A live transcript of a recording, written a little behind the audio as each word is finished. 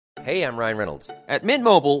Hey, I'm Ryan Reynolds. At Mint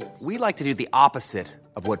Mobile, we like to do the opposite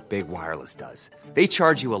of what Big Wireless does. They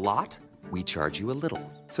charge you a lot, we charge you a little.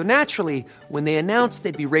 So naturally, when they announced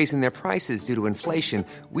they'd be raising their prices due to inflation,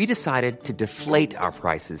 we decided to deflate our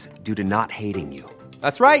prices due to not hating you.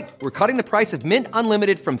 That's right. We're cutting the price of Mint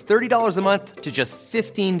Unlimited from $30 a month to just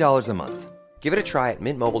 $15 a month. Give it a try at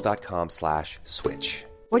mintmobile.com/switch.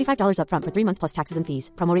 $45 up front for 3 months plus taxes and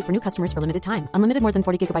fees. Promo rate for new customers for limited time. Unlimited more than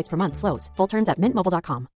 40 gigabytes per month. Slows full terms at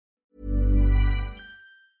mintmobile.com.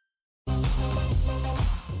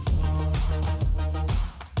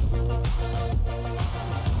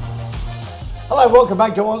 Hello, welcome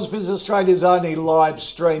back to Oz Business Australia's only live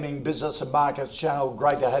streaming business and markets channel.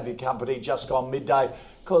 Great to have your company just gone midday.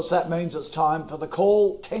 Of course, that means it's time for the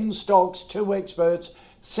call. 10 stocks, 2 experts,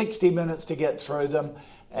 60 minutes to get through them.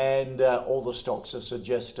 And all the stocks are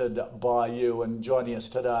suggested by you. And joining us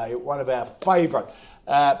today, one of our favourite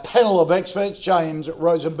panel of experts, James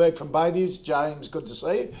Rosenberg from Beatties. James, good to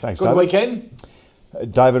see you. Thanks, Good David. weekend.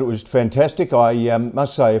 David, it was fantastic. I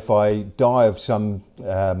must say, if I die of some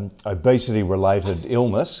obesity-related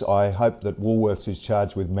illness, I hope that Woolworths is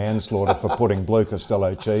charged with manslaughter for putting Blue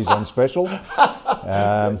Costello cheese on special.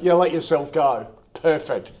 You let yourself go.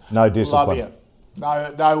 Perfect. No discipline. Love you.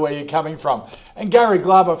 Know where you're coming from. And Gary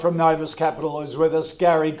Glover from Novus Capital is with us.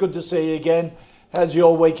 Gary, good to see you again. How's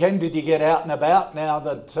your weekend? Did you get out and about now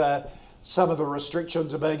that some of the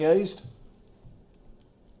restrictions are being eased?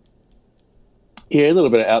 Yeah, a little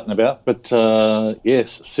bit out and about, but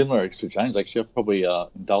yes, similar to James. Actually, I've probably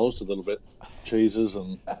indulged a little bit, cheeses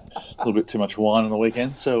and a little bit too much wine on the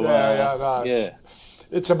weekend. So yeah,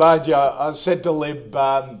 it's amazing. I said to Lib,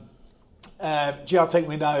 gee, I think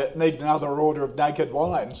we need another order of naked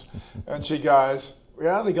wines, and she goes, we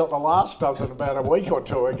only got the last dozen about a week or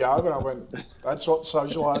two ago. And I went, that's what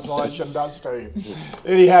social isolation does to you.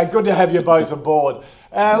 Anyhow, good to have you both aboard.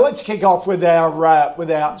 Let's kick off with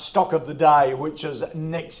our stock of the day, which is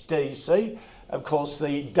NextDC. Of course,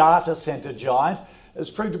 the data centre giant has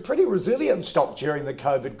proved a pretty resilient stock during the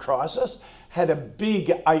COVID crisis. Had a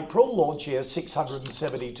big April, launching a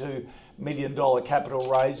 $672 million capital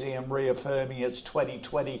raising and reaffirming its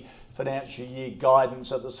 2020 financial year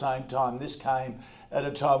guidance at the same time. This came at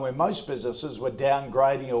a time when most businesses were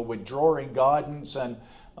downgrading or withdrawing guidance, and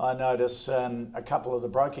I notice a couple of the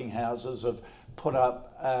broking houses have put out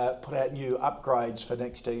new upgrades for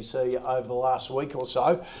NextDC over the last week or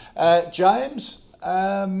so. James,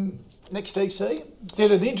 NextDC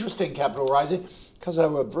did an interesting capital raising because they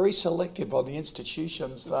were very selective on the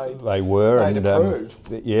institutions they were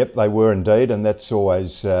approved. Yep, they were indeed, and that's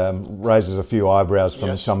always raises a few eyebrows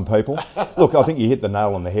from some people. Look, I think you hit the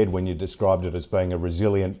nail on the head when you described it as being a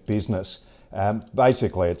resilient business.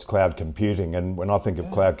 Basically, it's cloud computing, and when I think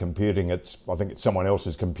of cloud computing, I think it's someone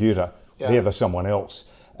else's computer. They're the someone else.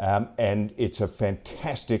 And it's a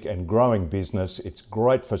fantastic and growing business. It's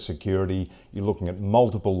great for security. You're looking at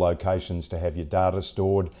multiple locations to have your data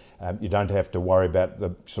stored. You don't have to worry about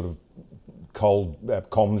the sort of cold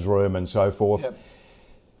comms room and so forth. Yep.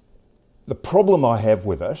 The problem I have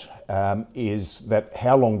with it is that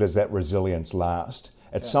how long does that resilience last?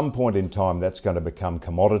 At some point in time, that's going to become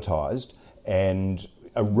commoditised and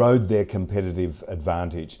erode their competitive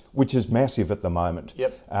advantage, which is massive at the moment.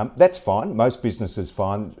 Yep. That's fine. Most businesses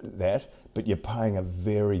find that, but you're paying a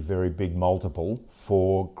very, very big multiple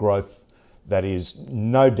for growth that is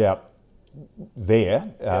no doubt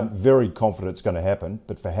there. Very confident it's going to happen,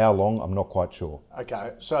 but for how long, I'm not quite sure.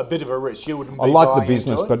 Okay, so a bit of a risk. You wouldn't be I like buying the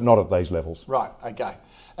business, into it? but not at these levels. Right, okay.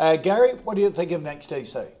 Gary, what do you think of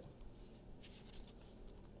NextDC?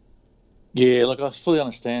 yeah. Look, I fully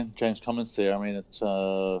understand James' comments there. I mean, it's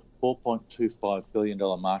a $4.25 billion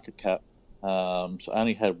market cap. So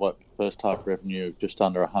only had first half revenue of just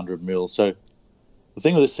under 100 mil. So the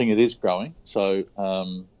thing with this thing, it is growing. So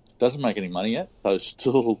doesn't make any money yet. So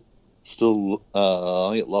still, I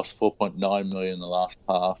think it lost 4.9 million in the last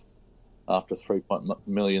half, after 3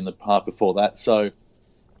 million the half before that. So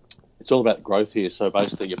it's all about growth here. So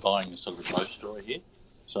basically, you're buying sort of a growth story here.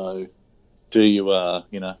 So do you,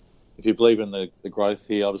 if you believe in the growth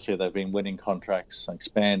here, obviously they've been winning contracts,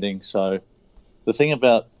 expanding. So the thing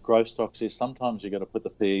about growth stocks is sometimes you've got to put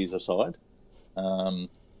the PEs aside.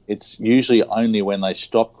 It's usually only when they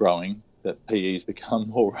stop growing that PEs become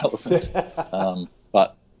more relevant.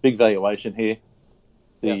 But big valuation here.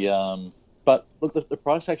 But look, the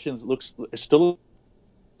price action still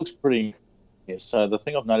looks pretty. Yeah. So the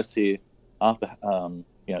thing I've noticed here, after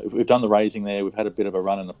we've done the raising there, we've had a bit of a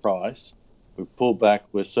run in the price. We've pulled back.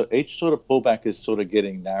 Each sort of pullback is sort of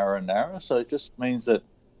getting narrower and narrower. So it just means that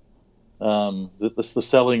the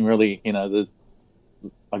selling really,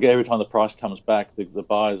 I get every time the price comes back, the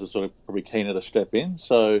buyers are sort of probably keener to step in.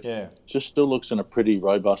 So it just still looks in a pretty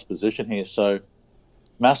robust position here. So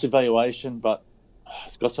massive valuation, but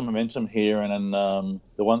it's got some momentum here. And then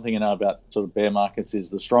the one thing you know about sort of bear markets is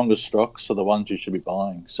the strongest stocks are the ones you should be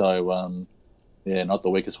buying. So, not the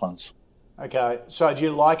weakest ones. Okay. So do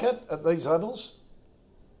you like it at these levels?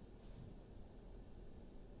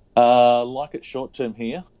 Like it short term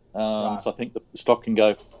here. Right. So I think the stock can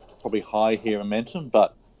go probably high here momentum,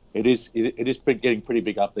 but it is getting pretty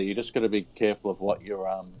big up there. You just got to be careful of what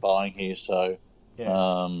you're buying here. So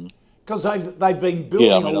because they've been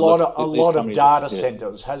building a lot of data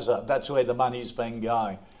centers, that's where the money's been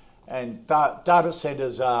going, and data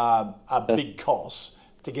centers are big costs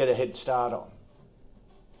to get a head start on.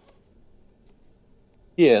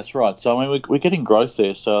 Yeah, that's right. So I mean, we're getting growth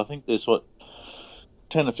there. So I think there's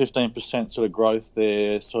 10 to 15% sort of growth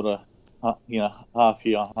there, sort of half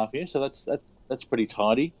year. So that's pretty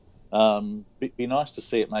tidy. Be nice to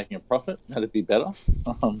see it making a profit. That'd be better.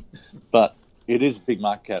 But it is big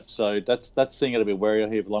market cap, so that's the thing to be wary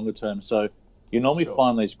of here for longer term. So you normally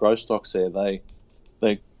find these growth stocks there, they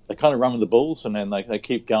kind of run with the bulls, and then they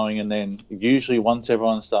keep going, and then usually once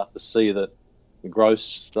everyone starts to see that the growth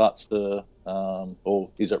starts to or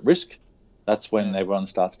is at risk, that's when everyone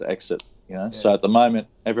starts to exit. So at the moment,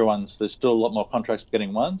 there's still a lot more contracts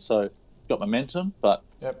getting won, so got momentum, but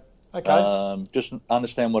just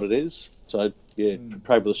understand what it is. So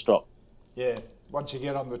trade with a stop. Yeah. Once you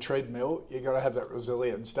get on the treadmill, you've got to have that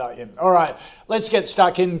resilience, don't you? All right, let's get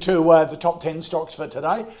stuck into the top 10 stocks for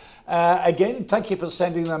today. Again, thank you for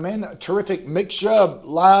sending them in. A terrific mixture,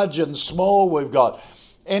 large and small. We've got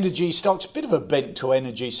energy stocks, bit of a bent to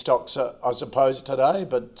energy stocks, I suppose, today,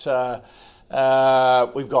 but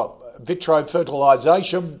we've got vitro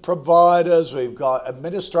fertilisation providers, we've got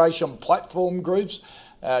administration platform groups,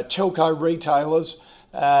 telco retailers.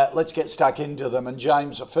 Let's get stuck into them. And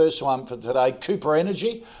James, the first one for today, Cooper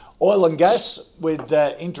Energy, oil and gas with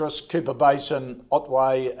interest, Cooper Basin,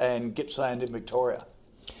 Otway and Gippsland in Victoria.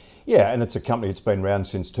 Yeah, and it's a company that's been around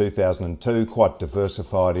since 2002, quite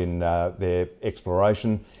diversified in their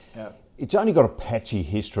exploration. Yeah. It's only got a patchy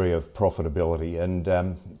history of profitability, and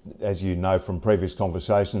as you know from previous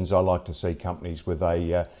conversations, I like to see companies with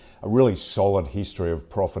a really solid history of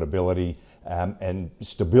profitability and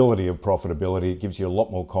stability of profitability. It gives you a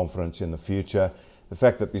lot more confidence in the future. The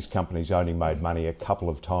fact that this company's only made money a couple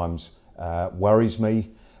of times worries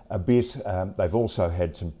me a bit. They've also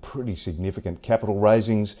had some pretty significant capital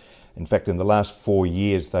raisings. In fact, in the last 4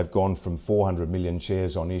 years, they've gone from 400 million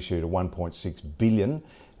shares on issue to 1.6 billion.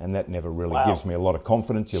 And that never really gives me a lot of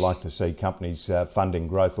confidence. You like to see companies funding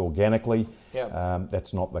growth organically.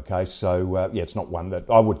 That's not the case. So, it's not one that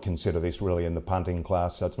I would consider this really in the punting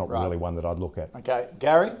class. So it's not really one that I'd look at. Okay.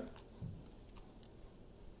 Gary?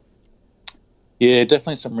 Yeah,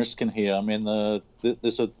 definitely some risk in here. I mean, I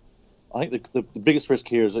think the biggest risk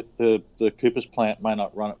here is that the Coopers plant may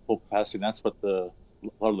not run at full capacity. And that's what a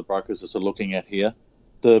lot of the brokers are sort of looking at here.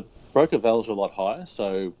 The broker values are a lot higher.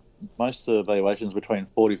 So most of the valuations between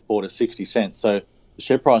 44 to 60 cents. So the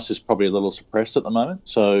share price is probably a little suppressed at the moment.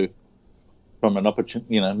 So from an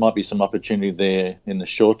opportunity, might be some opportunity there in the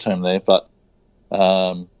short term there. But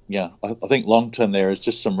I think long term there is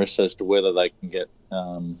just some risk as to whether they can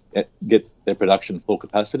get their production full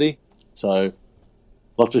capacity. So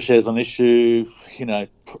lots of shares on issue.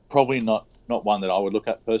 Probably not one that I would look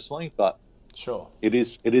at personally, but sure, it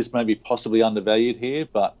is maybe possibly undervalued here,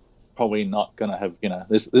 but probably not going to have,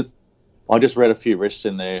 I just read a few risks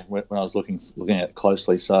in there when I was looking at it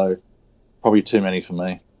closely, so probably too many for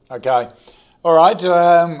me. Okay. All right.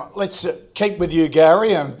 Let's keep with you,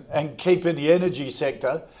 Gary, and keep in the energy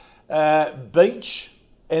sector. Beach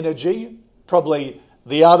Energy, probably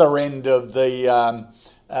the other end of the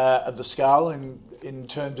scale in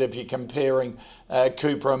terms of you comparing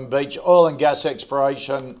Cooper and Beach. Oil and gas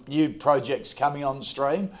exploration, new projects coming on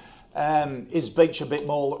stream. Is Beach a bit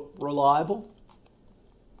more reliable?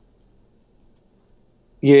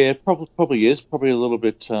 Yeah, probably is. Probably a little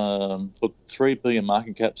bit. Look, 3 billion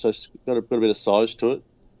market cap, so it's got a bit of size to it.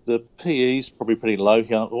 The PE is probably pretty low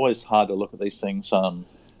here. Always hard to look at these things.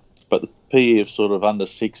 But the PE of sort of under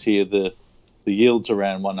 6 here. The yield's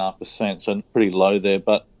around 1.5%, so pretty low there.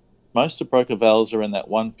 But most of the broker values are in that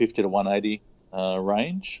 150 to 180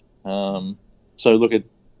 range. So look at.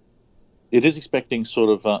 It is expecting sort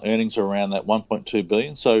of earnings around that 1.2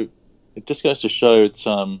 billion. So it just goes to show it's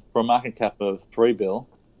for a market cap of 3 billion,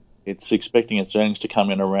 it's expecting its earnings to come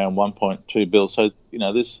in around 1.2 billion. So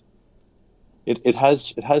this it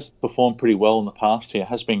has performed pretty well in the past here. It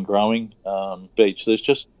has been growing. Beach. There's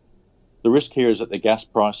just the risk here is that the gas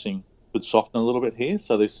pricing could soften a little bit here.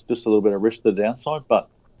 So there's just a little bit of risk to the downside, but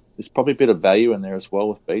there's probably a bit of value in there as well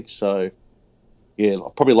with Beach. So, yeah, I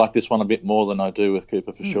probably like this one a bit more than I do with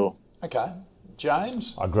Cooper for sure. Okay.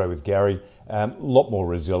 James? I agree with Gary. A lot more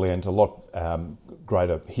resilient, a lot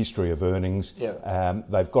greater history of earnings. Yeah.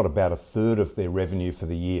 They've got about a third of their revenue for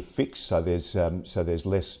the year fixed, so there's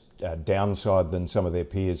less downside than some of their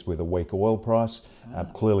peers with a weak oil price.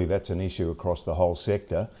 Clearly, that's an issue across the whole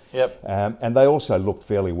sector. Yep. And they also look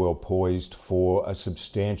fairly well poised for a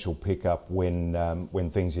substantial pickup when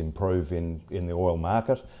things improve in the oil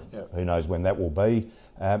market. Yep. Who knows when that will be?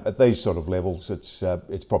 At these sort of levels,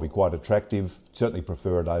 it's probably quite attractive. Certainly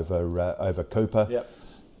prefer it over Cooper. Yep.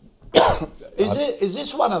 Is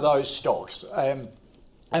this one of those stocks? And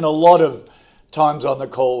a lot of times on the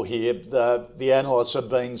call here, the analysts have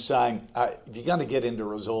been saying, if you're going to get into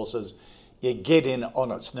resources, you get in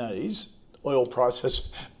on its knees. Oil prices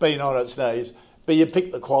been on its knees, but you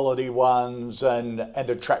pick the quality ones and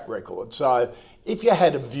a track record. So if you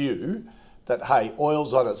had a view that, hey,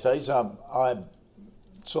 oil's on its knees, I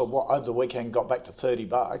sort of over the weekend got back to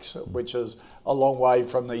 $30, which is a long way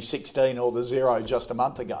from the 16 or the 0 just a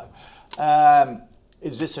month ago.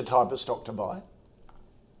 Is this a type of stock to buy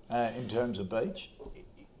in terms of Beach?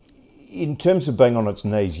 In terms of being on its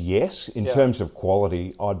knees, yes. In terms of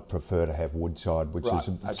quality, I'd prefer to have Woodside, which is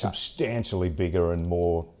a substantially bigger and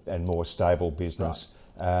more stable business.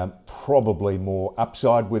 Right. Probably more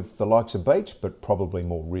upside with the likes of Beach, but probably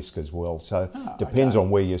more risk as well. So depends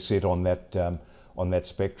on where you sit on that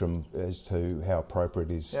spectrum as to how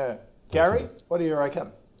appropriate it is. Yeah. Gary, what do you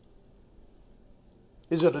reckon?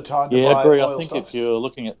 Is it a time to buy oil stocks? Yeah, I agree. I think if you're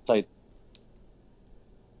looking at, say,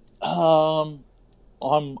 I'm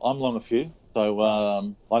long a few,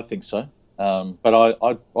 so I think so. But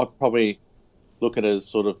I'd probably look at it as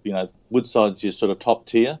sort of, Woodside's your sort of top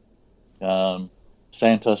tier.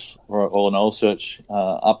 Santos or an Oil Search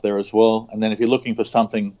up there as well. And then if you're looking for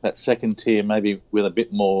something that second tier, maybe with a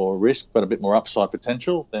bit more risk but a bit more upside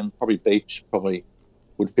potential, then probably Beach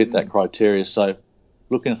would fit that criteria. So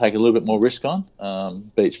looking to take a little bit more risk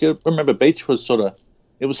on Beach. Remember, Beach was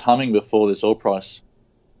it was humming before this oil price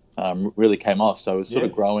really came off. So it was sort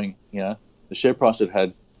of growing. The share price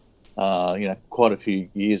had quite a few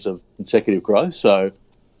years of consecutive growth. So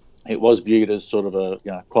it was viewed as sort of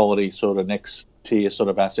a quality sort of next tier sort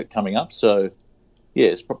of asset coming up. So, yeah,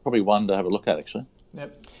 it's probably one to have a look at, actually.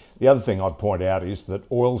 Yep. The other thing I'd point out is that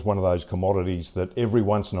oil's one of those commodities that every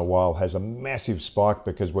once in a while has a massive spike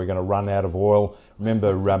because we're going to run out of oil.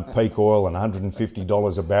 Remember peak oil and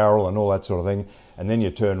 $150 a barrel and all that sort of thing. And then you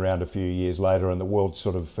turn around a few years later and the world's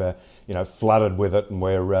sort of, flooded with it, and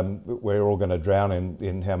we're all going to drown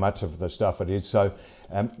in how much of the stuff it is. So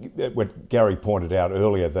what Gary pointed out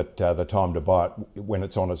earlier, that the time to buy it when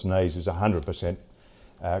it's on its knees is 100%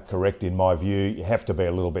 correct in my view. You have to be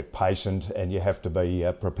a little bit patient and you have to be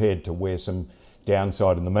prepared to wear some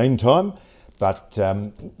downside in the meantime. But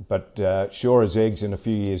sure as eggs, in a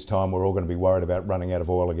few years' time, we're all going to be worried about running out of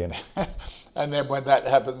oil again. And then when that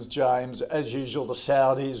happens, James, as usual, the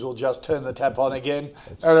Saudis will just turn the tap on again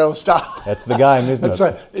and it'll start. That's the game, isn't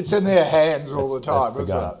it? It's in their hands all the time,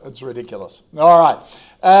 isn't it? It's ridiculous. All right.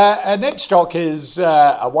 Our next stock is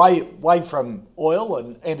away from oil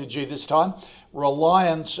and energy this time,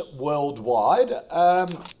 Reliance Worldwide. How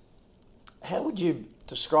would you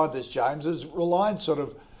describe this, James? Is Reliance sort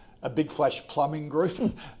of a big flash plumbing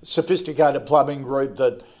group, sophisticated plumbing group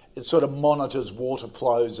that it sort of monitors water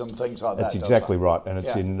flows and things like that? That's exactly right, and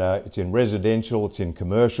it's in residential, it's in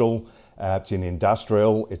commercial, it's in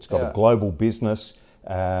industrial. It's got a global business.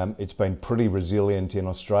 It's been pretty resilient in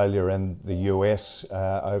Australia and the US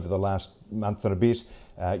over the last month and a bit.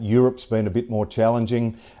 Europe's been a bit more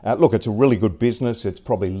challenging. Look, it's a really good business. It's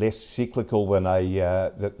probably less cyclical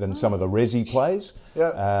than some of the resi plays.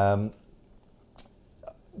 Yeah.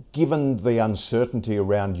 Given the uncertainty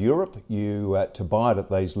around Europe, to buy it at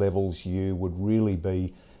these levels, you would really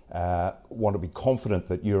want to be confident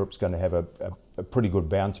that Europe's going to have a pretty good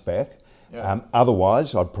bounce back. Yeah.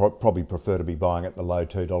 Otherwise, I'd probably prefer to be buying at the low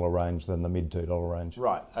 $2 range than the mid $2 range.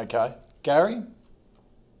 Right. Okay, Gary.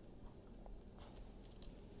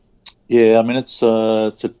 Yeah, I mean it's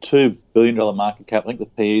a $2 billion market cap. I think the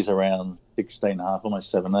PE is around 16.5, almost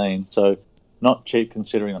 17. So not cheap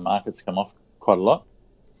considering the market's come off quite a lot.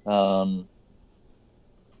 Well,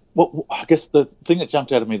 I guess the thing that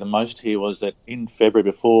jumped out at me the most here was that in February,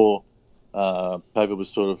 before COVID was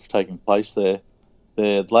sort of taking place there,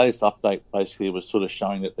 the latest update basically was sort of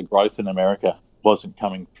showing that the growth in America wasn't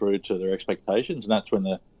coming through to their expectations, and that's when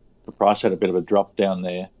the price had a bit of a drop down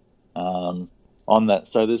there on that.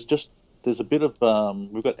 So there's a bit of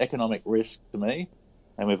we've got economic risk to me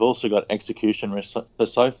and we've also got execution risk.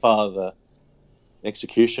 So far, the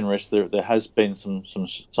execution risk, there has been some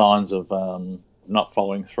signs of not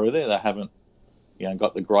following through there. They haven't,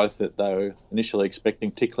 got the growth that they were initially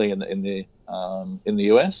expecting, particularly in the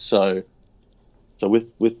US. So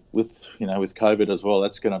with COVID as well,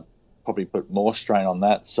 that's going to probably put more strain on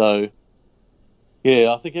that. So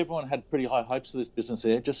yeah, I think everyone had pretty high hopes for this business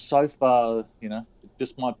there. Just so far, it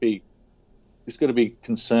just might be. It's got to be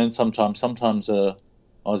concerned sometimes. Sometimes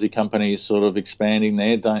Aussie companies sort of expanding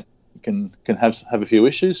there can have a few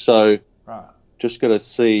issues. So just got to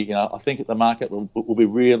see. I think the market will be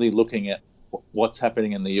really looking at what's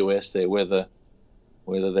happening in the US there, whether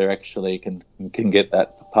they actually can get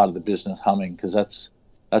that part of the business humming, because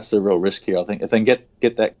that's the real risk here. I think if they can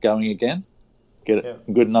get that going again,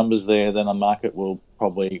 good numbers there, then the market will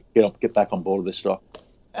probably get back on board with this stock.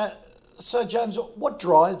 So, James, what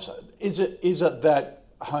drives it? Is it that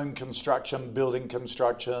home construction, building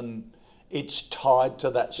construction, it's tied to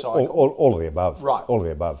that cycle? All of the above. Right. All of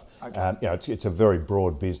the above. Okay. It's a very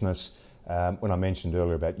broad business. When I mentioned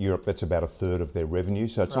earlier about Europe, that's about a third of their revenue,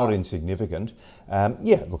 so it's not insignificant.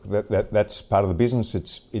 Look, that's part of the business.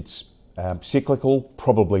 It's cyclical,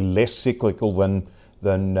 probably less cyclical than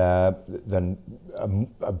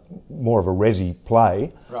more of a resi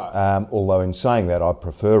play. Right. Although in saying that, I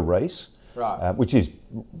prefer Reece, Right. which is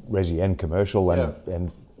resi and commercial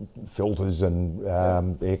and filters and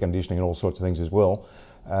air conditioning and all sorts of things as well.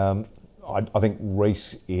 I think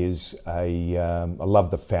Reece is I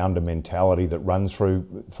love the founder mentality that runs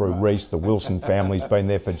through Reece. The Wilson family's been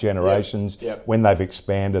there for generations. Yep. When they've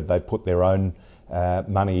expanded, they've put their own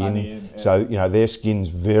money in. So their skin's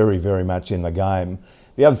very, very much in the game.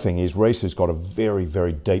 The other thing is Reece has got a very,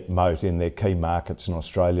 very deep moat in their key markets in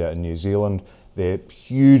Australia and New Zealand. They're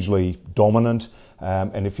hugely dominant,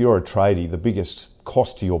 and if you're a tradie, the biggest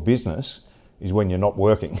cost to your business is when you're not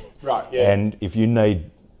working. Right. Yeah. And if you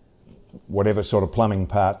need whatever sort of plumbing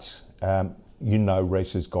parts,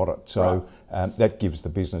 Reece has got it. So that gives the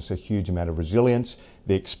business a huge amount of resilience.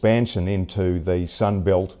 The expansion into the Sun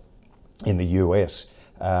Belt in the US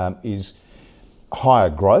is higher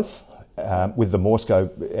growth. With the Morsco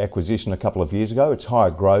acquisition a couple of years ago, it's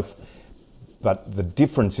higher growth, but the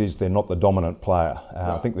difference is they're not the dominant player.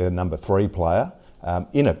 I think they're the number 3 player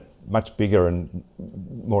in a much bigger and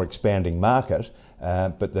more expanding market,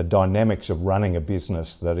 but the dynamics of running a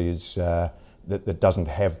business that is that doesn't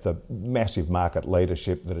have the massive market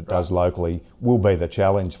leadership that it does locally will be the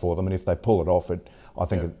challenge for them. And if they pull it off, I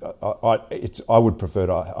think I would prefer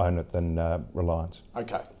to own it than Reliance.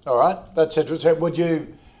 Okay, all right, that's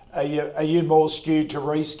interesting. Are you more skewed to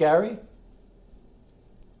Reece, Gary?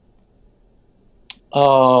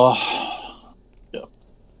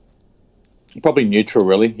 Probably neutral,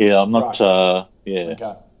 really. Yeah, I'm not. Right.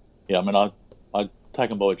 Okay. Yeah, I mean, I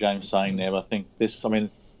take on board what James saying there. But I think this. I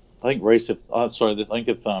think Reece. If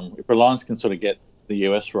Reliance can sort of get the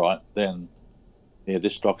US right, then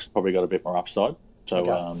this stock's probably got a bit more upside.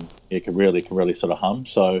 So it can really sort of hum.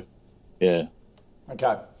 So yeah.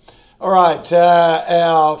 Okay. All right.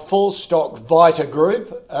 Our full stock Vita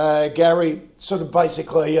Group, Gary, sort of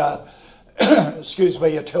basically, excuse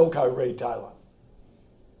me, a telco retailer.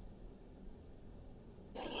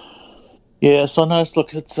 Yeah, so I noticed,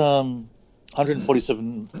 look, it's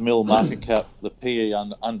 147 mil market cap, the PE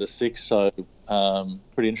under 6, so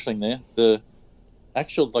pretty interesting there. The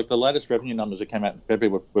actual, the latest revenue numbers that came out in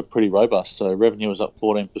February were pretty robust. So revenue was up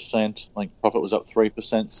 14%, I think profit was up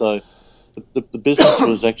 3%. So the business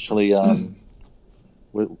was actually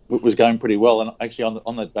was going pretty well. And actually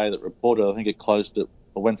on that day that reported, I think it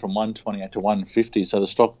went from 128 to 150. So the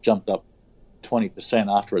stock jumped up 20%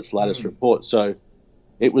 after its latest report. So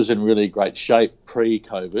it was in really great shape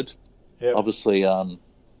pre-COVID. Yep. Obviously,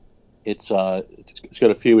 it's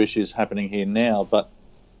got a few issues happening here now, but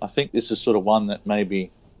I think this is sort of one that may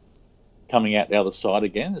be coming out the other side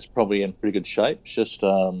again. It's probably in pretty good shape. It's just,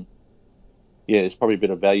 there's probably a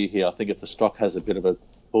bit of value here. I think if the stock has a bit of a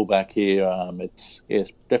pullback here,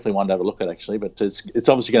 it's definitely one to have a look at, actually. But it's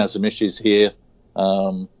obviously going to have some issues here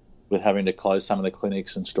with having to close some of the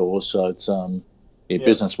clinics and stores. So it's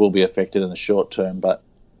business will be affected in the short term, but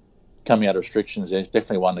coming out of restrictions, there's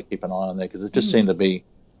definitely one to keep an eye on there because it just seemed to be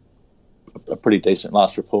a pretty decent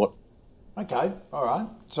last report. Okay, all right.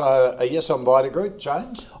 So a yes on Vita Group,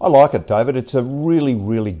 James? I like it, David. It's a really,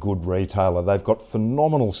 really good retailer. They've got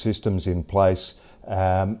phenomenal systems in place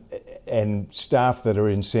and staff that are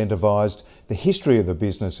incentivised. The history of the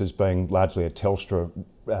business has been largely a Telstra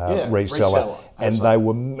reseller. and they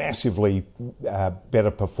were massively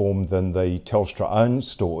better performed than the Telstra-owned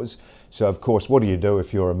stores. So, of course, what do you do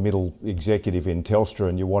if you're a middle executive in Telstra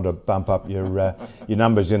and you want to bump up your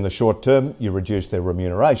numbers in the short term? You reduce their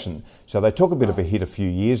remuneration. So they took a bit of a hit a few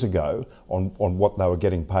years ago on what they were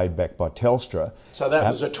getting paid back by Telstra. So that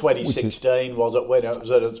was a 2016, was it, when it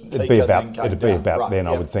was at its peak? It'd be about then,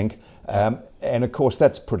 I would think. And, of course,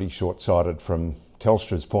 that's pretty short-sighted from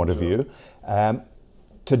Telstra's point of view.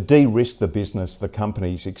 To de-risk the business, the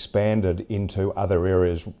company's expanded into other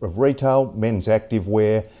areas of retail, men's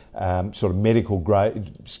activewear, sort of medical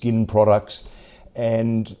grade skin products,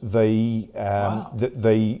 and the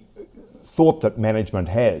thought that management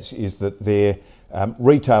has is that their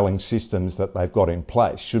retailing systems that they've got in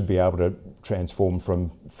place should be able to transform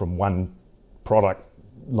from one product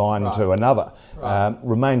line to another.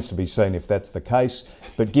 Remains to be seen if that's the case,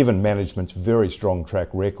 but given management's very strong track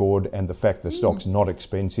record and the fact the stock's not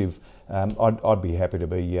expensive, I'd be happy to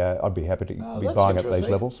be buying at these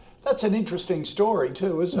levels. That's an interesting story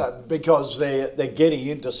too, isn't it? Because they're getting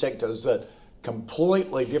into sectors that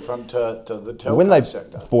completely different to the telco when they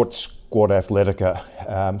sector. Bought Squad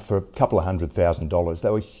Athletica for a couple of $100,000,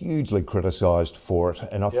 they were hugely criticised for it,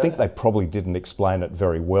 and I think they probably didn't explain it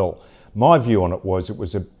very well. My view on it was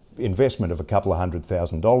an investment of a couple of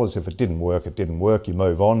 $100,000. If it didn't work, it didn't work. You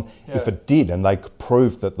move on. If it did, and they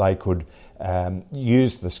proved that they could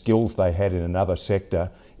use the skills they had in another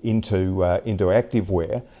sector into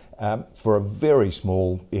activewear, for a very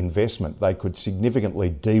small investment, they could significantly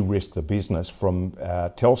de-risk the business from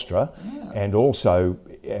Telstra, and also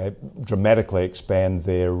dramatically expand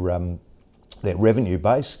their revenue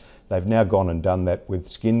base. They've now gone and done that with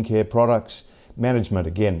skincare products. Management,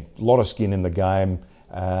 again, a lot of skin in the game.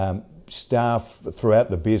 Staff throughout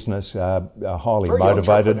the business are highly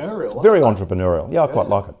motivated. Very entrepreneurial. Yeah, I quite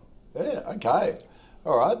like it. Yeah, okay.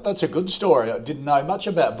 All right, that's a good story. I didn't know much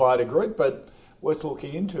about Vita Group, but worth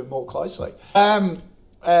looking into more closely.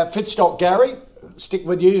 Fitstock Gary, stick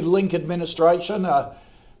with you. Link Administration,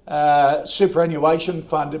 superannuation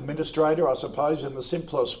fund administrator, I suppose, in the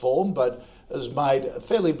simplest form, but has made a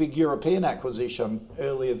fairly big European acquisition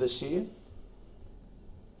earlier this year.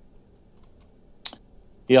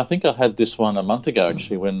 Yeah, I think I had this one a month ago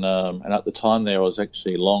actually, when and at the time there was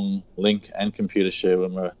actually long Link and Computershare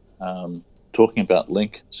when we were talking about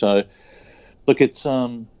Link. So, look, it's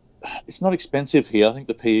not expensive here. I think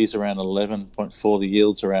the PE is around 11.4, the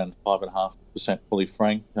yield's around 5.5% fully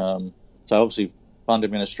franked. So obviously, fund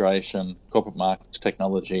administration, corporate markets,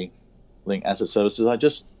 technology, Link asset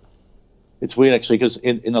services. It's weird actually because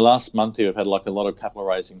in the last month here, we've had like a lot of capital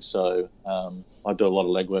raising. So I do a lot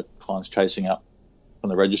of legwork, clients chasing up from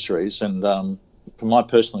the registries, and from my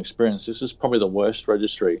personal experience, this is probably the worst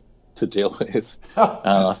registry to deal with.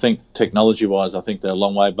 I think technology-wise, I think they're a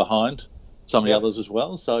long way behind some of the others as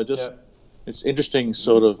well. So it's interesting,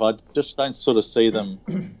 sort of. I just don't sort of see them.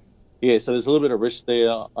 So there's a little bit of risk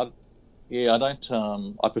there. I don't.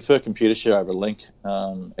 I prefer Computershare over Link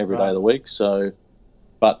every day of the week. So,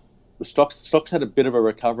 but the stocks had a bit of a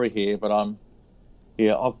recovery here, but I've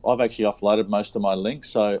actually offloaded most of my Link,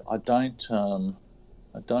 so I don't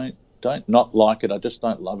not like it. I just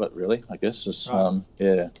don't love it, really, I guess. All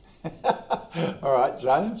right,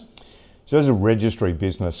 James? So as a registry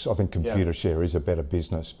business, I think Computershare is a better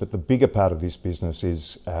business, but the bigger part of this business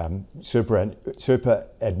is super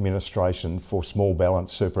administration for small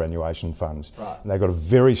balance superannuation funds. Right. And they've got a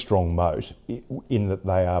very strong moat in that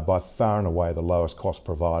they are by far and away the lowest cost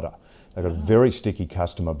provider. They've got a very sticky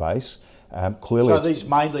customer base. Clearly, so are these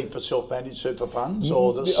mainly for self-managed super funds,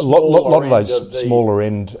 or the a lot of those smaller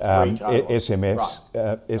end SMSF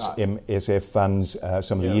funds,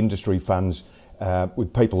 some of the industry funds,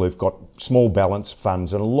 with people who've got small balance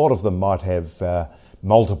funds, and a lot of them might have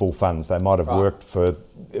multiple funds. They might have worked for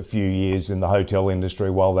a few years in the hotel industry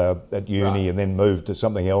while they're at uni and then moved to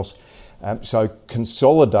something else. So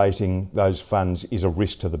consolidating those funds is a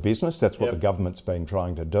risk to the business. That's what the government's been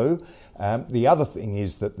trying to do. The other thing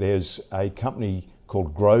is that there's a company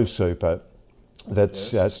called Grow Super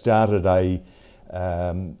that's started a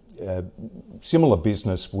similar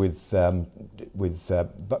business with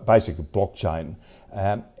basic blockchain.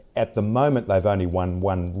 At the moment, they've only won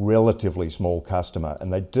one relatively small customer,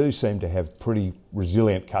 and they do seem to have pretty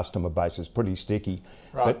resilient customer bases, pretty sticky.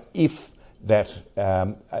 Right. But if that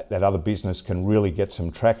other business can really get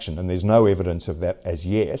some traction, and there's no evidence of that as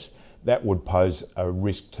yet, that would pose a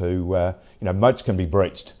risk to, moats can be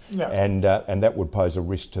breached, and that would pose a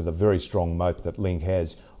risk to the very strong moat that Link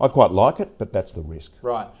has. I quite like it, but that's the risk.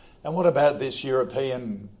 Right. And what about this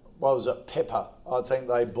European, Pepper? I think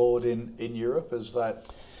they bought in Europe. Is that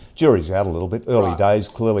jury's out a little bit. Early days,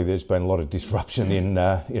 clearly there's been a lot of disruption in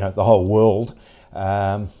the whole world.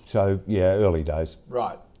 Early days.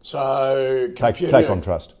 Right. So take on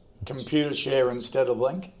trust. Computer share instead of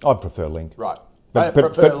Link? I'd prefer Link. Right. But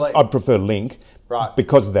I'd prefer Link, right,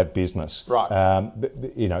 because of that business. Right.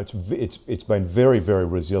 It's been very, very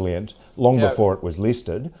resilient long before it was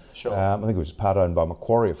listed. Sure. I think it was part owned by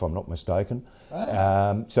Macquarie, if I'm not mistaken.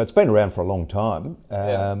 So it's been around for a long time,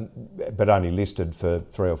 but only listed for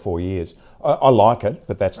 3 or 4 years. I like it,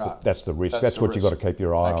 but that's the risk. That's what you've got to keep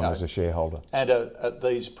your eye on as a shareholder. And at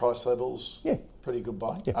these price levels, pretty good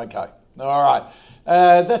buy. Yeah. Okay. All right.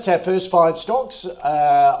 That's our first 5 stocks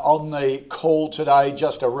on the call today.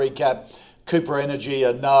 Just a recap. Cooper Energy,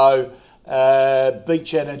 a no.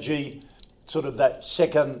 Beach Energy, sort of that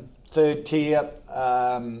second, third tier,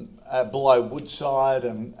 below Woodside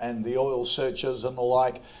and the oil searchers and the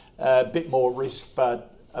like. A bit more risk,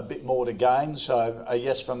 but a bit more to gain. So a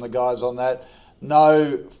yes from the guys on that.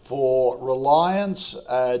 No for Reliance.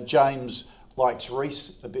 James likes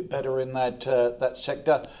Reece a bit better in that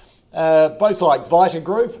sector. Both like Vita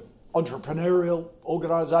Group, entrepreneurial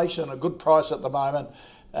organisation, a good price at the moment,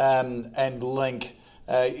 and Link,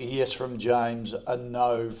 yes from James, a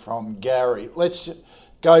no from Gary. Let's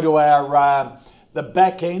go to our the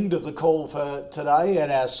back end of the call for today and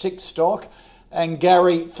our 6th stock. And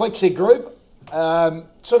Gary, Flexi Group,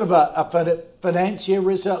 sort of a financier,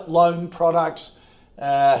 is it? Loan products,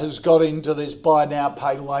 has got into this buy now,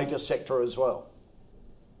 pay later sector as well.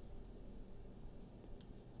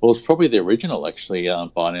 Well, it's probably the original, actually,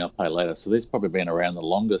 buy now, pay later. So these probably been around the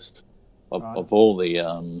longest of all the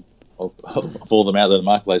of all them out there in the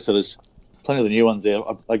marketplace. So there's plenty of the new ones there.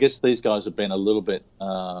 I guess these guys have been a little bit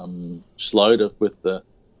slow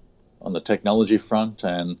on the technology front,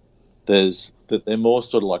 and they're more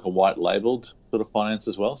sort of like a white labelled sort of finance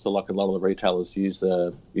as well. So like a lot of the retailers use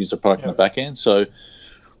the product in the back end. So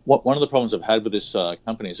one of the problems I've had with this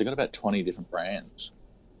company is they've got about 20 different brands.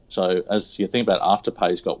 So as you think about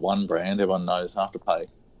Afterpay's got one brand, everyone knows Afterpay.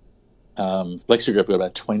 Flexi Group got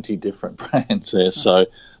about 20 different brands there. So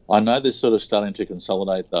I know they're sort of starting to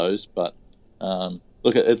consolidate those, but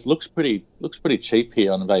it looks pretty cheap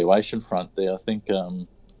here on the valuation front there. I think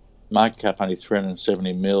market cap only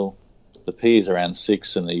 370 mil. The P is around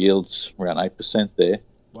 6 and the yield's around 8% there.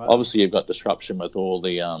 Wow. Obviously, you've got disruption with all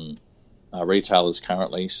the retailers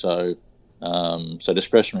currently, so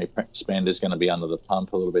discretionary spend is going to be under the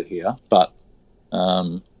pump a little bit here. But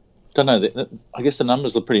don't know. I guess the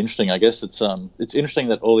numbers look pretty interesting. I guess it's interesting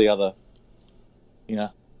that all the other,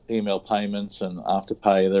 email payments and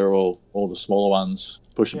Afterpay, they're all the smaller ones,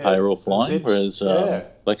 Push and Pay are all flying, whereas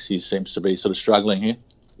Flexi seems to be sort of struggling here.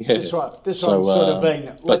 Yeah. This one's sort of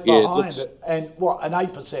been left behind it. And an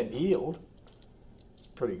 8% yield? It's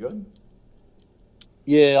pretty good.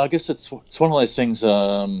 Yeah, I guess it's one of those things.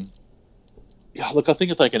 Look, I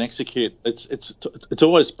think if they can execute, it's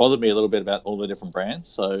always bothered me a little bit about all the different brands.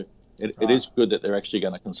 So it is good that they're actually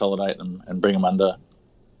going to consolidate and bring them under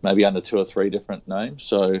 2 or 3 different names.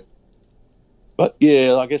 So, but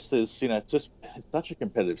yeah, I guess there's it's such a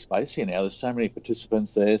competitive space here now. There's so many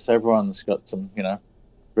participants there, so everyone's got some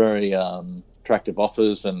very attractive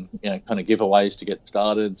offers and kind of giveaways to get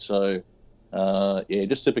started. So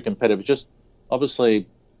just super competitive. Just obviously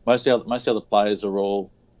most of the other players are all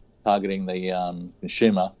targeting the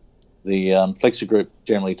consumer. The Flexi Group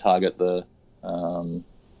generally target the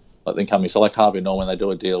companies. So like Harvey Norman, they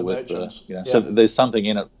do a deal with so there's something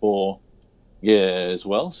in it for as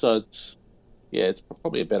well. So it's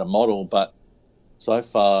probably a better model, but so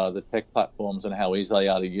far the tech platforms and how easy they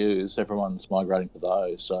are to use, everyone's migrating to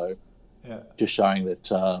those. So just showing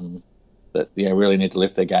that really need to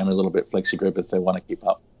lift their game a little bit, Flexi Group, if they want to keep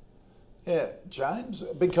up. Yeah, James,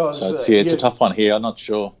 because it's a tough one here. I'm not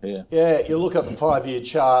sure. Yeah, you look at the 5-year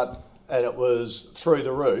chart and it was through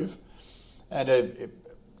the roof. And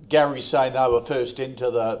Gary's saying they were first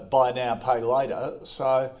into the buy now, pay later.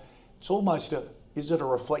 So it's almost is it a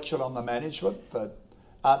reflection on the management that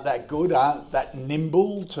aren't that good, aren't that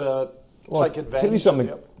nimble to take advantage? Tell you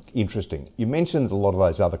something interesting. You mentioned that a lot of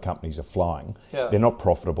those other companies are flying. Yeah. They're not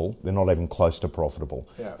profitable. They're not even close to profitable.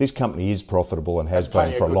 Yeah. This company is profitable and has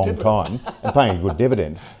been for a long time and paying a good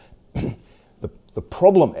dividend. The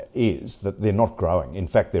problem is that they're not growing. In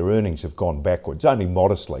fact, their earnings have gone backwards, only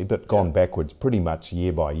modestly, but gone backwards pretty much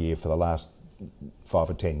year by year for the last 5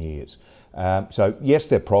 or 10 years. So yes,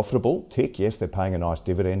 they're profitable, tick. Yes, they're paying a nice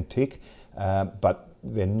dividend, tick. But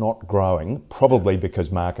they're not growing, probably because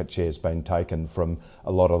market share's been taken from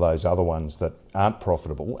a lot of those other ones that aren't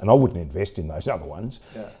profitable, and I wouldn't invest in those other ones.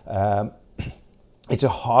 It's a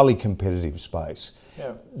highly competitive space.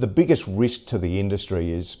 Yeah. The biggest risk to the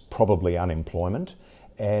industry is probably unemployment.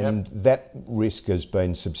 And that risk has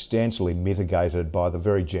been substantially mitigated by the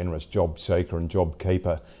very generous Job Seeker and Job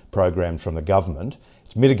Keeper programs from the government.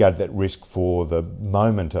 It's mitigated that risk for the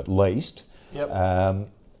moment at least.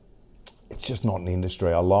 It's just not an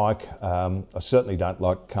industry I like. I certainly don't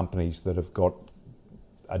like companies that have got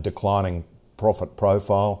a declining profit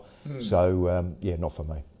profile. So, not for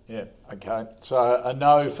me. Yeah, okay. So a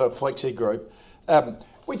no for Flexi Group,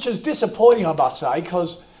 which is disappointing, I must say,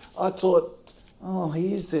 because I thought,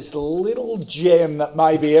 here's this little gem that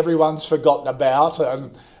maybe everyone's forgotten about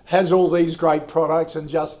and has all these great products and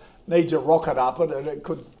just needs a rocket up it, and it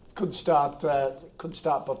could start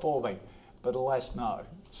performing. But alas, no.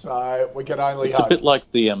 So we can only hope. It's a bit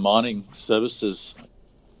like the mining services.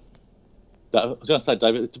 I was going to say,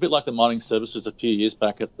 David, it's a bit like the mining services a few years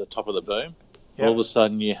back at the top of the boom. Yep. All of a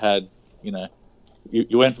sudden you had,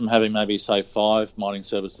 you went from having maybe, say, 5 mining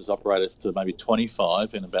services operators to maybe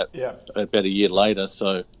 25 in about a year later.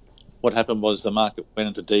 So what happened was the market went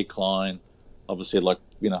into decline. Obviously, all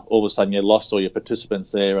of a sudden you lost all your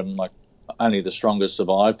participants there, and only the strongest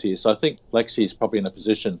survived here. So I think Flexi is probably in a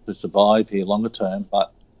position to survive here longer term,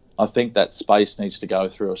 but I think that space needs to go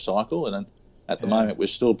through a cycle. And then at the moment we're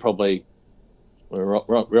still probably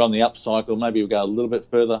we're on the up cycle. Maybe we'll go a little bit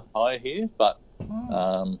further higher here, but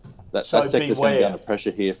that sector's going to be under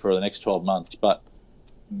pressure here for the next 12 months. But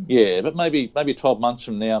but maybe 12 months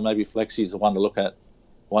from now, maybe Flexi is the one to look at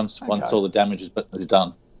once all the damage is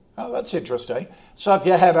done. Oh, that's interesting. So if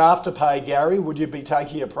you had Afterpay, Gary, would you be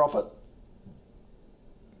taking a profit?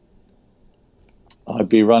 I'd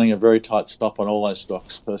be running a very tight stop on all those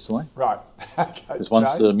stocks, personally. Right. Okay. Because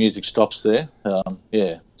once the music stops there,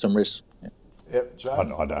 some risk. Yep, Jay.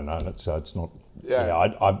 I don't own it, so it's not.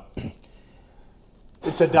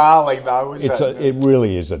 It's a darling, though, isn't it? It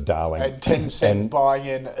really is a darling. And 10 cent buying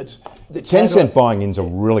in. It's 10 cent buying in is a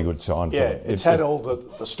really good sign. It's had all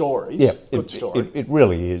the stories. Yeah, good story. It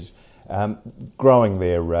really is. Growing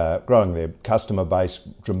their customer base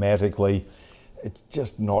dramatically. It's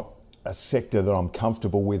just not a sector that I'm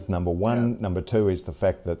comfortable with, number one. Number two is the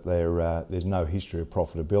fact that there's no history of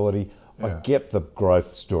profitability. I get the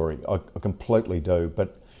growth story, I completely do,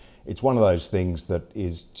 but it's one of those things that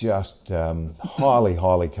is just highly,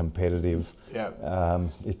 highly competitive.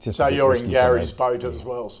 It's just so you're in Gary's boat as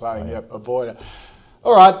well, saying avoid it.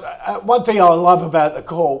 All right, one thing I love about the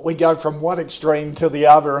call, we go from one extreme to the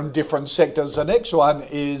other in different sectors. The next one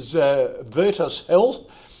is Virtus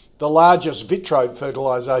Health, the largest vitro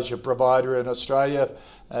fertilisation provider in Australia.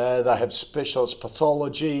 They have specialist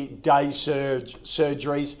pathology, day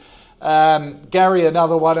surgeries. Gary,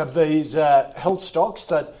 another one of these health stocks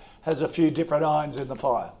that has a few different irons in the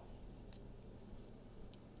fire.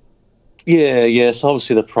 So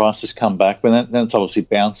obviously the price has come back, but then it's obviously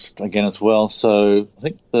bounced again as well. So I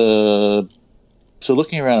think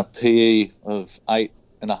looking around a PE of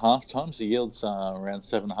 8.5 times, the yields are around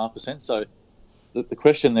 7.5%. So the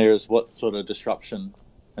question there is what sort of disruption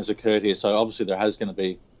has occurred here. So obviously there has going to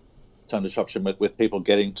be some disruption with people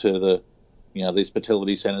getting to these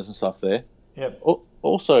fertility centres and stuff there. Yep.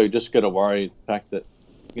 Also, just got to worry the fact that,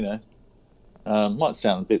 might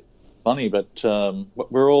sound a bit funny, but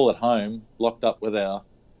we're all at home locked up with our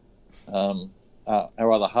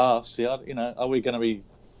other halves. Are we going to be,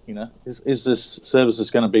 is this services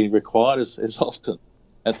going to be required as often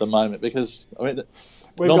at the moment? Because we've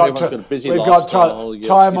got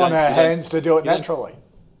time on our hands to do it naturally.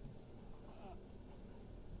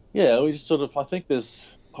 Yeah, we just sort of. I think there's.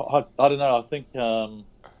 I don't know. I think I'm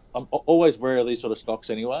always wary of these sort of stocks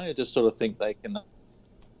anyway. I just sort of think they can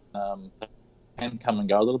come and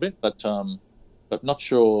go a little bit, but not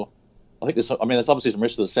sure. I think there's obviously some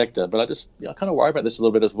risk to the sector, but I kind of worry about this a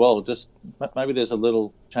little bit as well. Just maybe there's a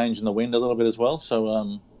little change in the wind a little bit as well.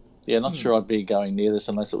 So not sure I'd be going near this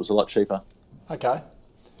unless it was a lot cheaper. Okay,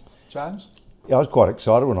 James. Yeah, I was quite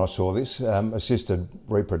excited when I saw this assisted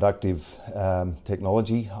reproductive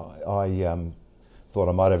technology. I thought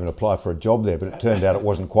I might even apply for a job there, but it turned out it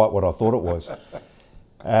wasn't quite what I thought it was.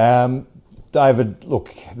 David,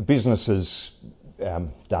 look, the business has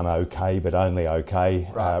done okay, but only okay.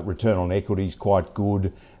 Right. Return on equity is quite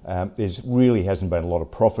good. There's really hasn't been a lot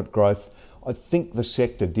of profit growth. I think the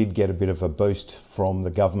sector did get a bit of a boost from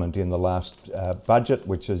the government in the last budget,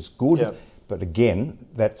 which is good. Yep. But again,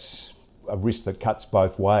 that's a risk that cuts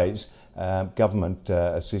both ways. Government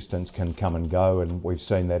assistance can come and go, and we've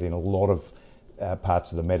seen that in a lot of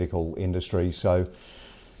parts of the medical industry. So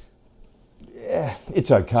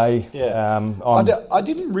it's okay. Yeah. I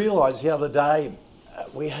didn't realise the other day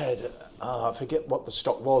we had, I forget what the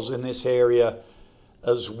stock was in this area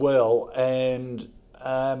as well, and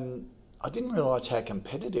I didn't realise how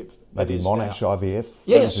competitive Maybe it is Monash now. IVF.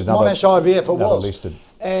 Yes, Monash IVF it was. Listed.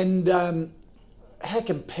 And how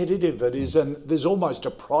competitive it is, and there's almost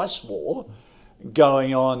a price war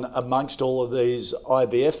going on amongst all of these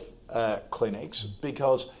IVF clinics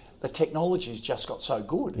because the technology's just got so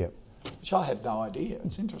good, Yep. which I had no idea.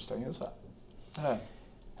 It's interesting, isn't it?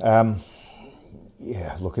 Yeah.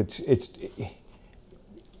 Yeah, look, it's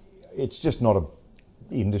just not an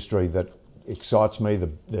industry that excites me.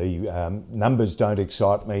 The numbers don't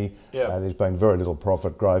excite me. Yeah. There's been very little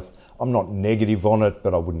profit growth. I'm not negative on it,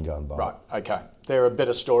 but I wouldn't go and buy Right, it. okay. There are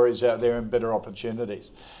better stories out there and better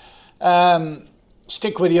opportunities.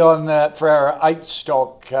 Stick with you on for our eighth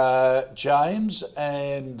stock, James,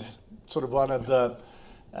 and sort of one of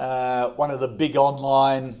the big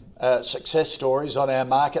online success stories on our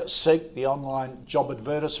market. Seek, the online job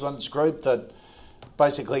advertisements group that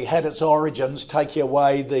basically had its origins taking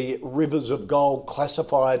away the rivers of gold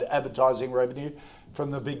classified advertising revenue from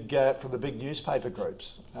the big newspaper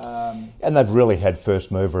groups. And they've really had first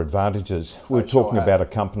mover advantages. We were talking sure about a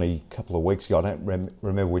company a couple of weeks ago, I don't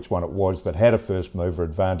remember which one it was, that had a first mover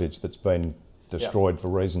advantage that's been destroyed for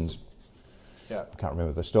reasons. Yeah. I can't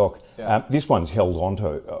remember the stock. Yeah. This one's held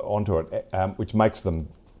onto it, which makes them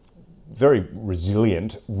very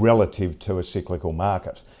resilient relative to a cyclical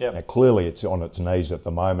market. Yep. Now, clearly it's on its knees at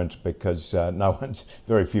the moment because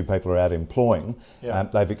very few people are out employing.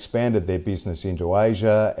 Yep. They've expanded their business into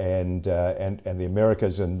Asia and the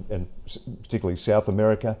Americas and particularly South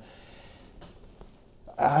America.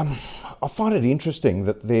 I find it interesting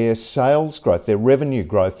that their sales growth, their revenue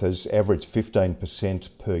growth has averaged 15%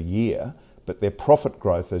 per year, but their profit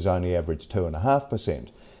growth has only averaged 2.5%.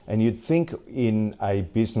 And you'd think in a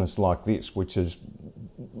business like this, which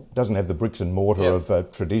doesn't have the bricks and mortar Yep. of a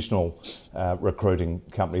traditional recruiting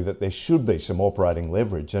company, that there should be some operating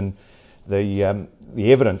leverage. And the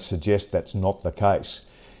evidence suggests that's not the case.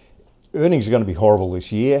 Earnings are going to be horrible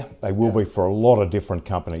this year. They will be for a lot of different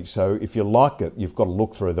companies. So if you like it, you've got to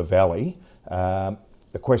look through the valley. The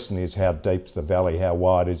question is, how deep's the valley? How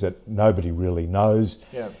wide is it? Nobody really knows.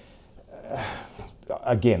 Yeah.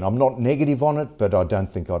 Again, I'm not negative on it, but I don't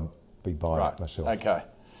think I'd be buying it myself. Okay.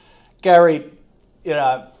 Gary,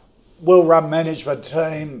 well-run management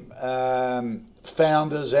team,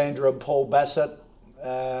 founders Andrew and Paul Bassett,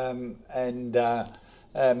 and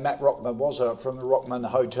Matt Rockman was from the Rockman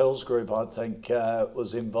Hotels Group, I think,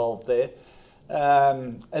 was involved there.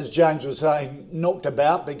 As James was saying, knocked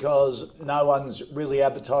about because no one's really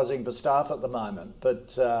advertising for staff at the moment,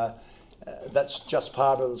 but that's just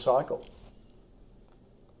part of the cycle.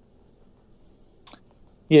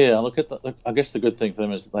 Yeah, look at I guess the good thing for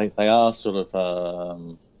them is they are sort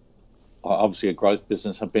of obviously a growth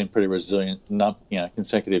business, have been pretty resilient.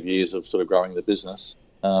 Consecutive years of sort of growing the business.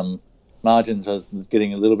 Margins are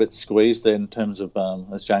getting a little bit squeezed there in terms of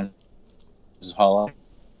as James has highlighted.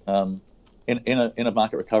 In a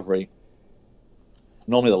market recovery,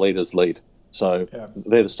 normally the leaders lead. So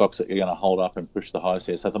they're the stocks that you're going to hold up and push the highs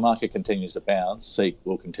here. So if the market continues to bounce, Seek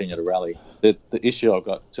will continue to rally. The issue I've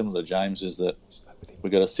got, similar to James, is that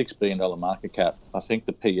we've got a $6 billion market cap. I think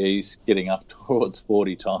the PE's getting up towards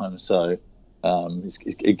 40 times, so it's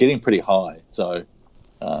getting pretty high. So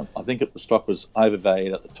I think if the stock was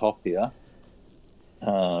overvalued at the top here,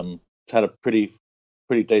 it's had a pretty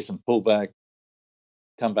decent pullback,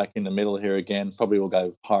 come back in the middle here again, probably will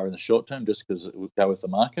go higher in the short term just because it would go with the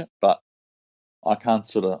market. But I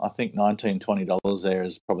think $19, $20 there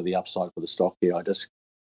is probably the upside for the stock here. I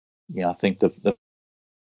think the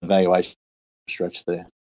valuation stretch there.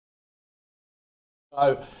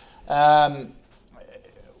 So,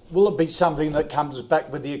 will it be something that comes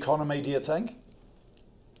back with the economy, do you think?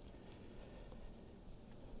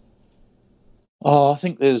 Oh, I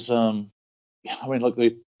think there's, look, there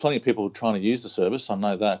are plenty of people trying to use the service. I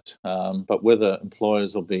know that, but whether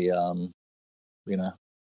employers will be,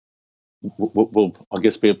 will I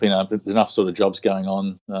guess be, there's enough sort of jobs going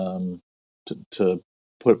on to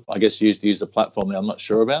put, I guess, use the platform there. I'm not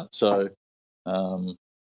sure about. So, look,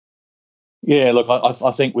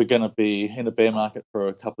 I think we're going to be in a bear market for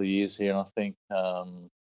a couple of years here, and I think,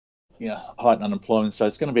 heightened unemployment. So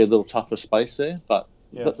it's going to be a little tougher space there, but.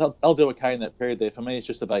 Yeah. They'll do okay in that period there. For me, it's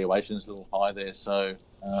just the valuation's a little high there. So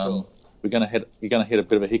sure. You're going to hit a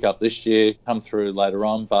bit of a hiccup this year, come through later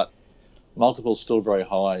on, but multiple's still very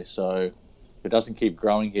high. So if it doesn't keep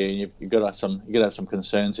growing here, you've got to have some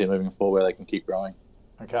concerns here moving forward where they can keep growing.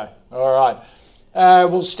 Okay, all right.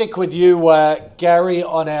 We'll stick with you, Gary,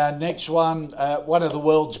 on our next one. One of the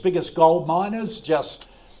world's biggest gold miners just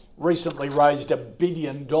recently raised $1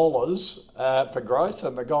 billion for growth,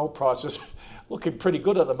 and the gold prices looking pretty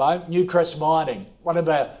good at the moment. Newcrest Mining, one of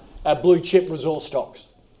our blue chip resource stocks.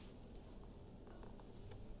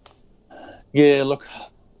 Yeah, look,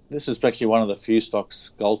 this is actually one of the few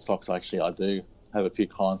gold stocks actually I do have a few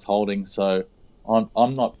clients holding. So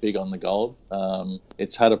I'm not big on the gold.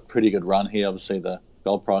 It's had a pretty good run here. Obviously, the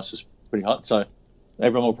gold price is pretty hot. So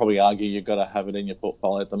everyone will probably argue you've got to have it in your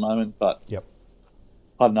portfolio at the moment. But Yep.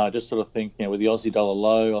 I don't know, I just sort of think, with the Aussie dollar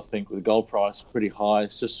low, I think with the gold price pretty high,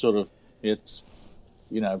 it's just sort of, it's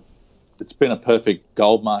been a perfect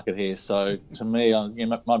gold market here. So to me,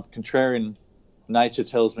 my contrarian nature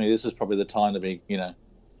tells me this is probably the time to be,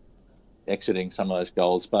 exiting some of those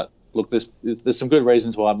golds. But look, there's some good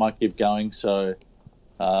reasons why I might keep going. So,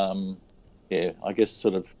 I guess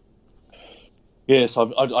sort of,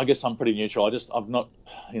 so I guess I'm pretty neutral. I'm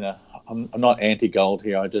not anti-gold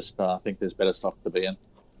here. I just think there's better stuff to be in.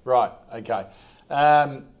 Right, okay.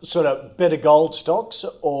 Sort of better gold stocks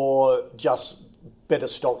or just better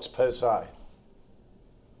stocks per se?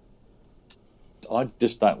 I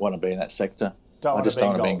just don't want to be in that sector. I just don't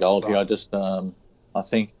want to be in gold here. Right. I just, I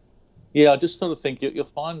just sort of think you'll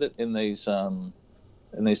find that in these sort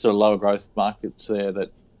of lower growth markets there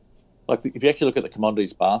that, like if you actually look at the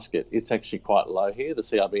commodities basket, it's actually quite low here, the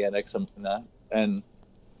CRBNX,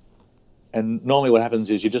 and normally what happens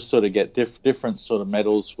is you just sort of get different sort of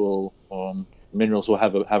minerals will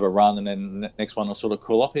have a run, and then the next one will sort of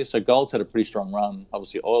cool off here. So gold's had a pretty strong run.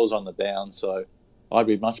 Obviously, oil's on the down, so I'd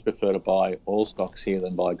be much prefer to buy oil stocks here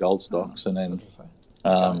than buy gold stocks. And then,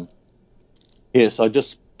 so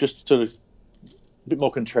just sort of a bit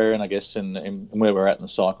more contrarian, I guess, in where we're at in the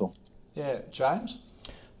cycle. Yeah, James?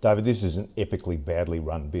 David, this is an epically badly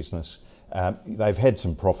run business. They've had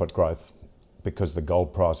some profit growth because the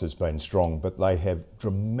gold price has been strong, but they have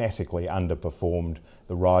dramatically underperformed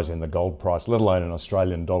the rise in the gold price, let alone in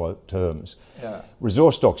Australian dollar terms. Yeah.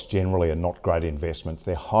 Resource stocks generally are not great investments.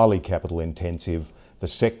 They're highly capital intensive. The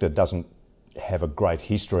sector doesn't have a great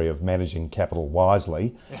history of managing capital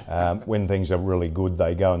wisely. When things are really good,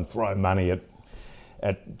 they go and throw money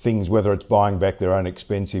at things, whether it's buying back their own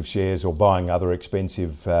expensive shares or buying other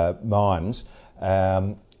expensive mines.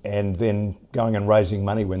 And then going and raising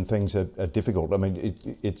money when things are difficult. I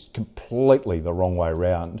mean, it's completely the wrong way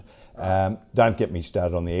around. Don't get me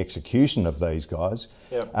started on the execution of these guys.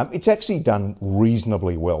 Yep. It's actually done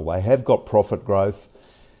reasonably well. They have got profit growth,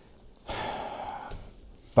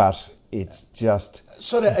 but it's just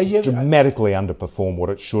dramatically underperformed what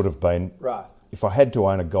it should have been. Right. If I had to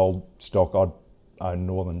own a gold stock, I'd own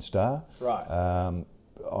Northern Star. Right.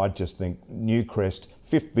 I just think Newcrest,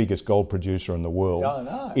 5th biggest gold producer in the world, I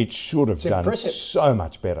know. it should have done impressive. so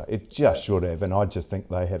much better. It just should have, and I just think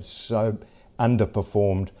they have so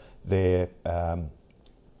underperformed their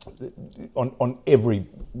on every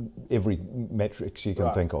metrics you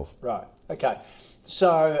can think of. Right. Okay.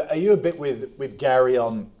 So, are you a bit with Gary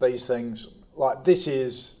on these things? Like, this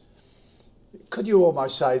is, could you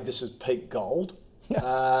almost say this is peak gold?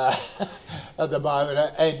 At the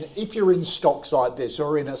moment, and if you're in stocks like this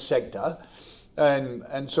or in a sector,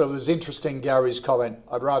 and so it was interesting Gary's comment,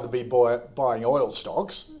 I'd rather be buying oil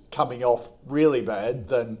stocks coming off really bad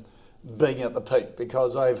than being at the peak,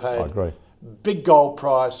 because they've had big gold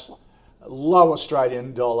price, low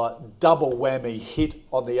Australian dollar, double whammy hit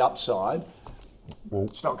on the upside. Well,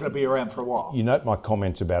 it's not going to be around for a while. You note my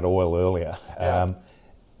comments about oil earlier.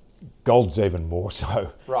 Gold's even more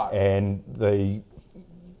so. Right. And the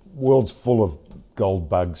world's full of gold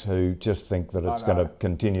bugs who just think that it's going to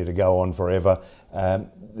continue to go on forever.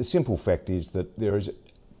 The simple fact is that there is,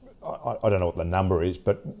 I don't know what the number is,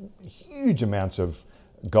 but huge amounts of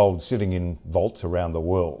gold sitting in vaults around the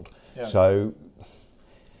world. Yeah. So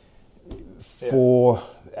for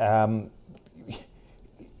and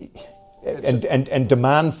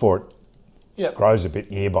demand for it grows a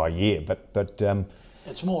bit year by year, but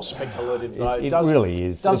it's more speculative though. It really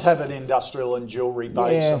is. It does have an industrial and jewellery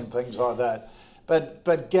base and things like that.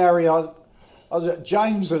 But Gary,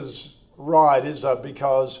 James is right, is it?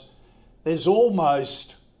 Because there's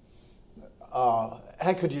almost, how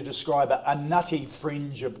could you describe it, a nutty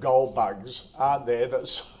fringe of gold bugs, aren't there?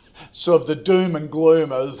 That's sort of the doom and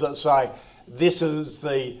gloomers that say this is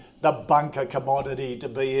the bunker commodity to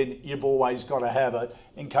be in. You've always got to have it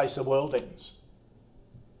in case the world ends.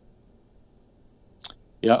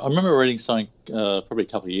 Yeah, I remember reading something probably a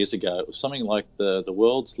couple of years ago. It was something like the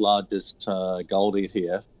world's largest gold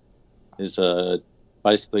ETF is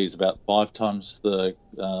basically is about 5 times the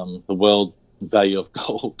world value of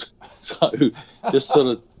gold. So just sort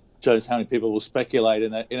of shows how many people will speculate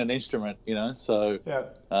in an instrument, So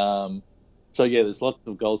there's lots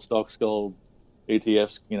of gold stocks, gold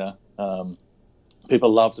ETFs.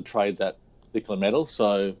 People love to trade that particular metal.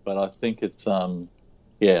 So, but I think it's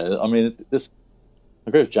yeah. I mean, I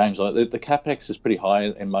agree with James. Like the capex is pretty high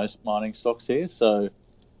in most mining stocks here. So,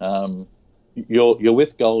 you're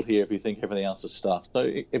with gold here if you think everything else is stuff. So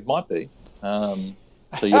it might be. So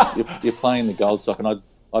you're playing the gold stock, and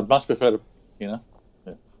I'd much prefer to, you know.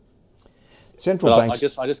 Yeah. Central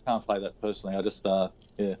banks. I just can't play that personally. I just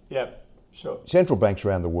yeah. Yeah, sure. Central banks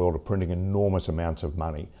around the world are printing enormous amounts of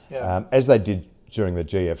money, Yeah. as they did during the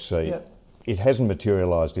GFC. Yeah. It hasn't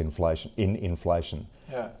materialised inflation.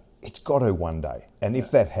 Yeah. It's got to one day. And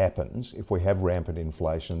if that happens, if we have rampant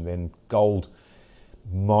inflation, then gold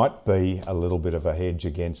might be a little bit of a hedge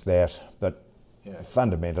against that. But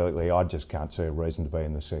fundamentally, I just can't see a reason to be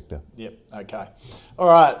in the sector. Yep, okay. All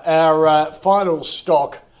right, our final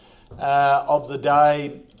stock of the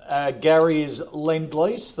day, Gary, is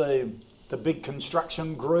Lendlease, the big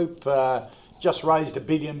construction group. Just raised $1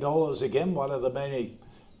 billion again, one of the many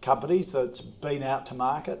companies that's been out to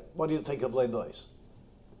market. What do you think of Lendlease?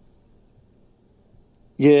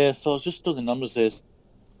 Yeah, so I was just doing the numbers there.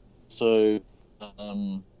 So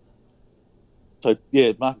market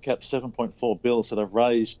cap 7.4 billion. So they've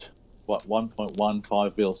raised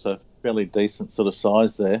 1.15 billion. So fairly decent sort of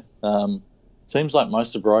size there. Seems like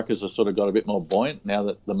most of the brokers have sort of got a bit more buoyant now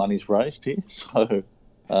that the money's raised here. So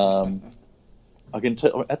I can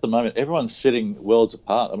tell at the moment everyone's sitting worlds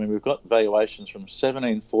apart. I mean, we've got valuations from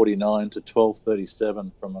 1749 to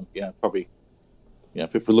 1237 from probably.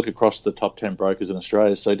 If we look across the top 10 brokers in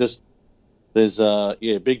Australia, so there's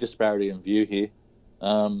big disparity in view here.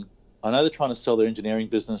 I know they're trying to sell their engineering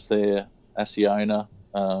business there, Acciona.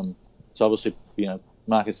 So obviously,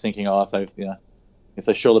 market's thinking, if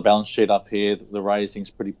they shore the balance sheet up here, the raising's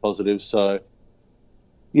pretty positive. So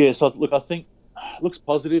look, I think it looks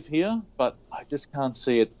positive here, but I just can't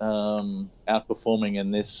see it outperforming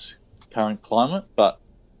in this current climate. But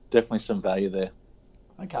definitely some value there.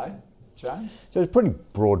 Okay. James? So it's a pretty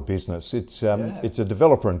broad business. It's a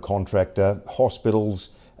developer and contractor, hospitals,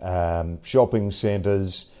 shopping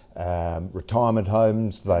centres, retirement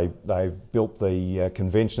homes. They built the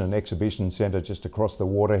convention and exhibition centre just across the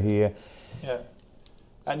water here. Yeah,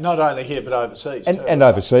 and not only here but overseas too. And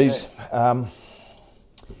overseas. Yeah.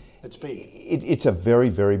 It's big. It's a very,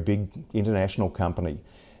 very big international company.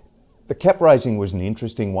 The cap raising was an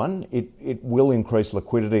interesting one. It will increase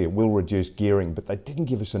liquidity, it will reduce gearing, but they didn't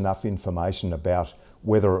give us enough information about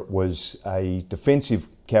whether it was a defensive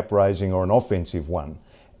cap raising or an offensive one.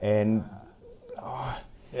 And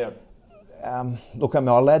look, am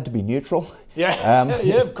I allowed to be neutral? Yeah,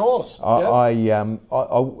 yeah, of course.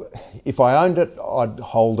 If I owned it, I'd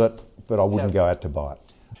hold it, but I wouldn't go out to buy it.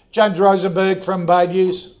 James Rosenberg from Bay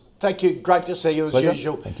News. Thank you. Great to see you as Pleasure.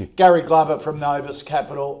 usual. Thank you. Gary Glover from Novus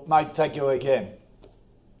Capital. Mate, thank you again.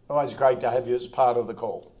 Always great to have you as part of the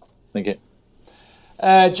call. Thank you.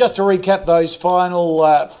 Just to recap those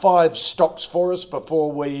final 5 stocks for us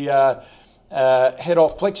before we head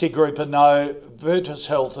off. Flexi Group a no, Virtus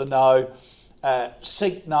Health a no,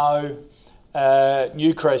 Seek no,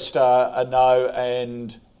 Newcrest a no,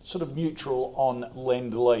 and sort of neutral on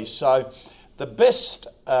Lendlease. So the best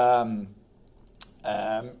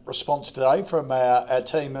response today from our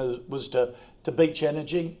team was to Beach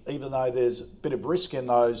Energy, even though there's a bit of risk in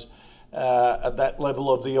those at that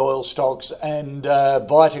level of the oil stocks, and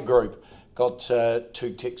Vita Group got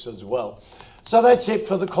 2 ticks as well. So that's it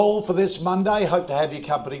for the call for this Monday. Hope to have your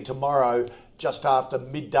company tomorrow just after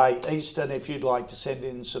midday Eastern. If you'd like to send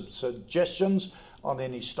in some suggestions on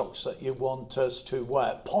any stocks that you want us to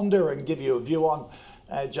ponder and give you a view on,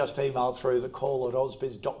 just email through the call at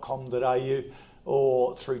ausbiz.com.au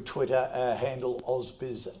or through Twitter, our handle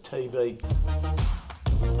AusbizTV.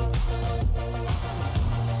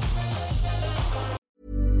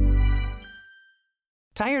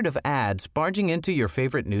 Tired of ads barging into your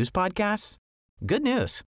favorite news podcasts? Good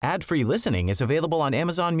news. Ad-free listening is available on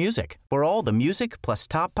Amazon Music for all the music plus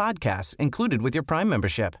top podcasts included with your Prime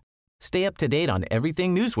membership. Stay up to date on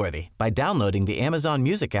everything newsworthy by downloading the Amazon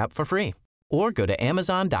Music app for free or go to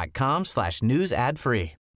amazon.com/news ad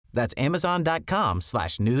free. That's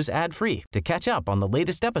amazon.com/news ad free to catch up on the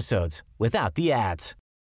latest episodes without the ads.